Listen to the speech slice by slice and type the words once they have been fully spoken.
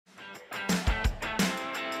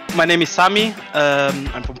My name is Sami.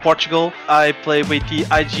 I'm from Portugal. I play with the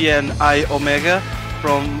IGN I Omega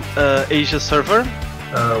from Asia server.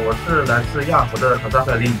 我是来自亚服的卡扎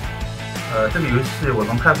塞林。这个游戏我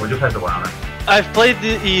从开服就开始玩了。I've played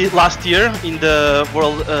it last year in the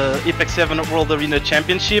World E7 World Arena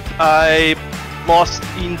Championship. I lost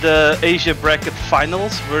in the Asia bracket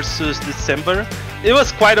finals versus December. It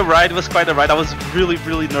was quite a ride. I was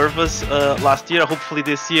really nervous last year. Hopefully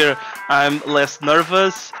this year I'm less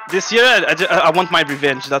nervous. This year I want my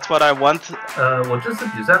revenge. That's what I want. 我这次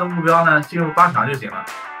比赛的目标呢，进入8强就行了。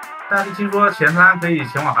但是听说前3可以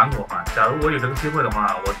前往韩国嘛？假如我有这个机会的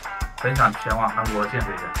话，我很想前往韩国见识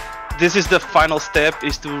一下。This is the final step,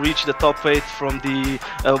 is to reach the top 8 from the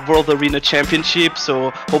World Arena Championship.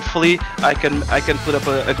 So hopefully I can put up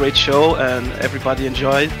a great show and everybody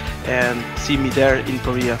enjoy it and see me there in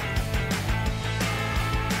Korea.